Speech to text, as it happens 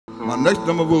My next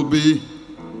number will be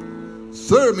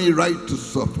Serve Me Right to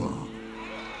Suffer,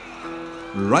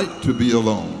 Right to Be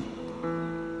Alone.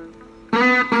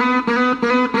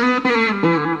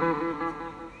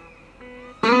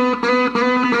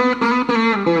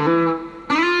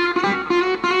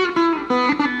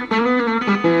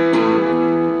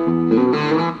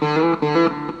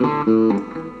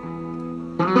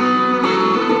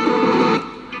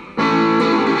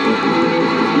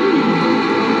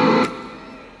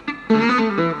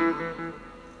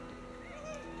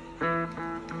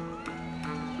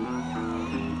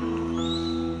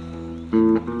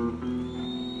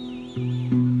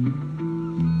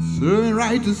 Serve me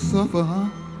right to suffer, huh?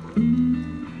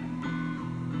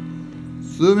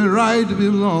 Serve me right to be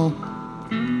alone.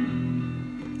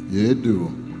 Yeah, it do.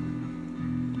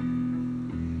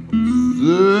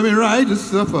 Serve me right to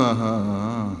suffer.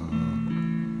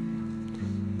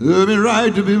 Serve me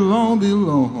right to be alone, be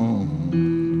alone.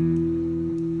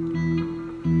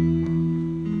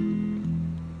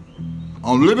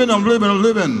 I'm living. And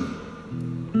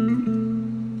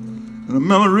the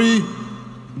memory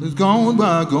is gone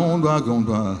by.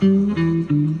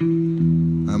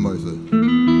 How much is it?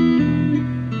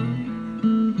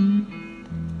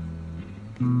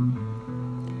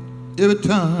 Every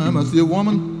time I see a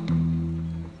woman,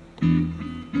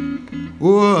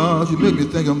 oh, she make me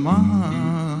think of mine.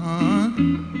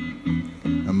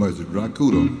 How much is it? Dry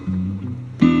Cooder.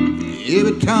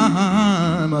 Every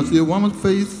time I see a woman's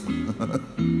face,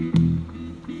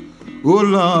 oh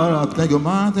Lord, I think of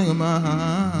mine.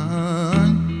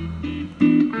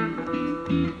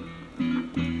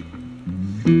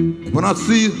 When I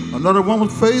see another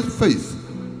woman's face,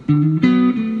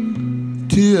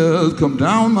 tears come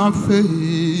down my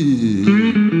face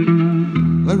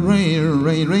like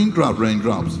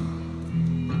raindrops.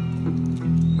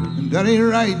 And that ain't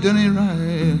right.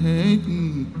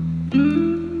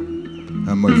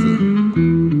 How much is it?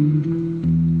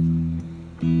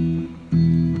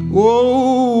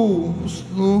 Whoa,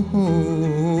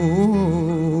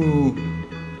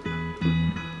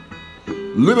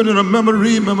 living in a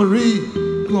memory,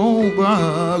 gone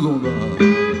by.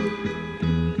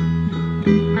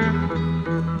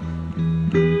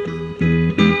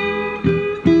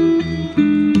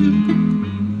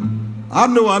 I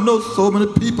know so many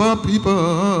people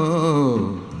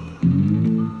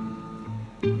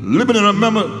living in a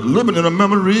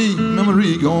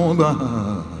memory gone by.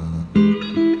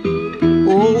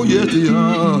 Oh yes they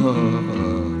are.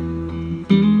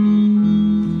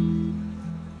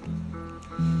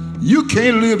 You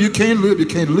can't live in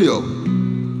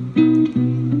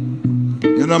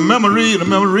a memory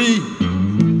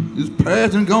is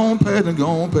past and gone.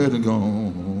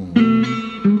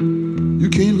 You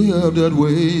can't live that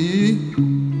way.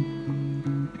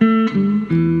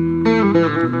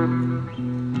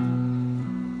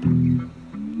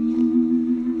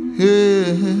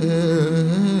 Hey.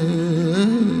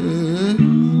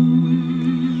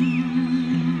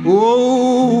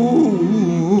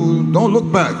 Oh, don't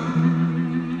look back.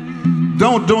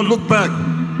 Don't look back.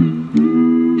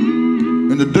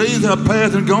 And the days have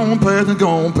passed and gone.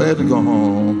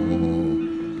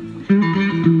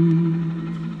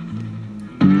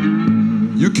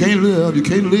 You can't live.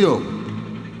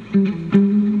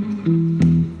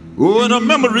 Oh, in a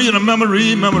memory.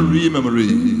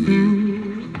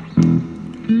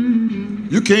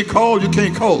 You can't call.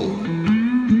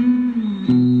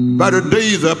 By the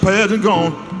days that passed and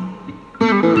gone.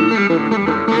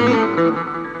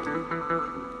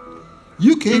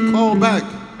 You can't call back.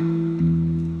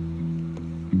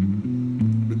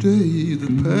 The days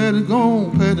that passed and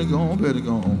gone.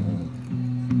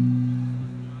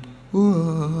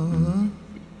 Oh,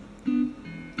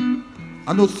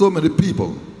 I know so many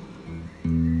people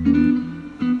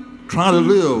trying to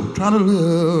live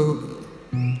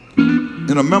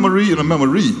in a memory.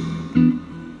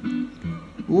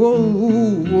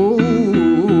 Whoa,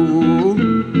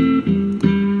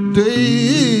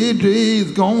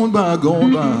 days gone by.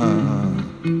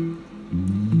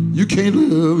 You can't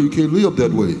live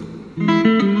that way.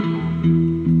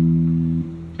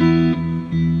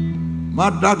 My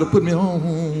doctor put me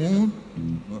on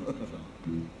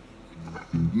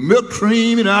milk,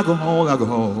 cream, and alcohol.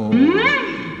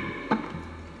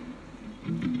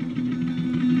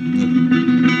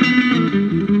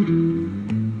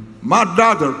 My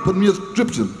doctor put me a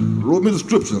prescription, wrote me the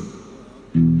prescription.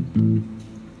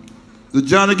 The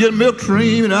Johnny get milk,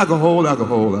 cream, and alcohol.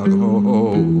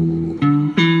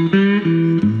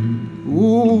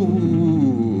 Ooh.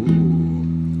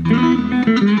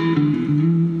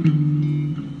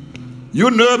 Your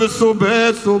nerve is so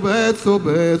bad.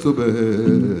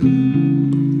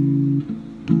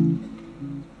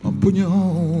 putting you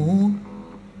on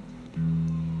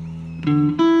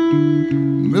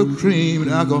milk, cream,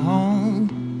 and alcohol.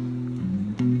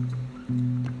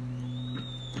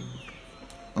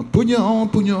 I'm putting you on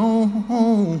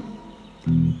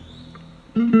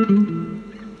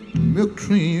milk,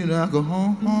 cream, and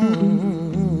alcohol.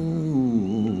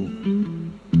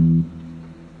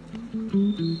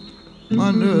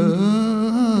 My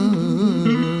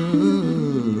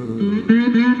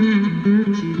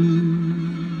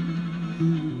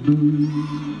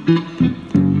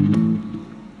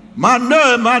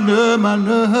nerve, my nerve,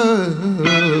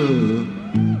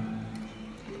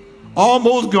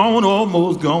 almost gone.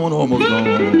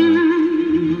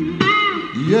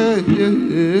 Yeah, yeah,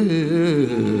 yeah.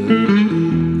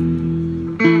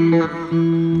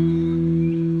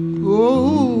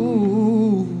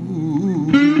 Oh,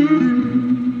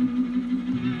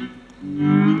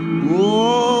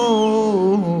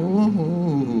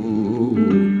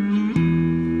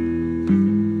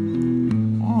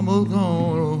 almost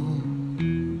gone.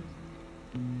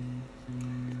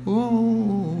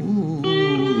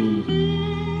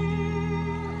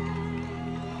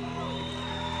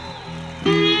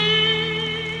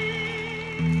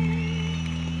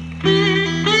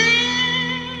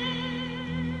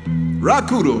 Rock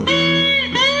Cooder.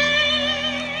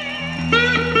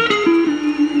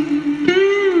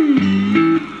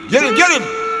 Get him, get him.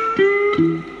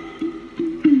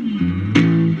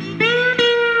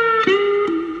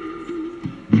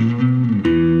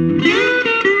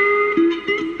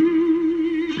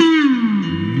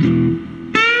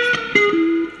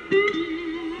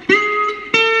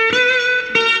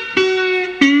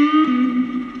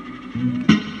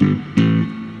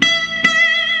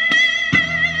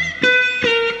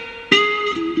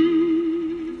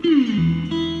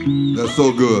 That's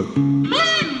so good.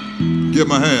 Give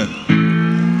him a hand.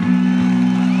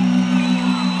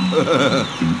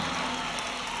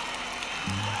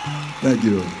 Thank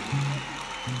you.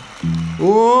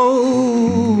 Oh,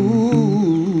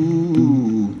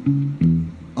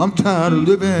 I'm tired of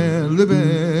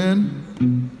living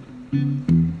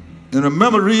in a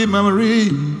memory,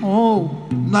 oh,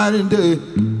 night and day.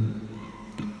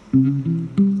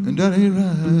 And that ain't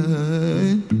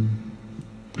right.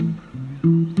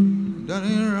 That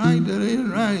ain't right, that ain't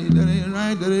right, that ain't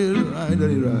right, that ain't right, that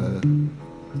ain't right.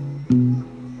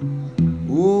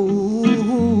 Oh,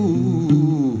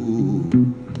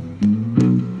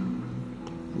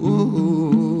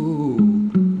 oh,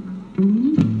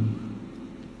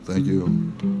 thank you.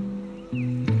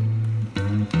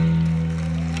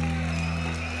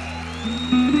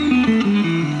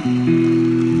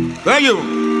 Thank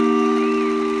you.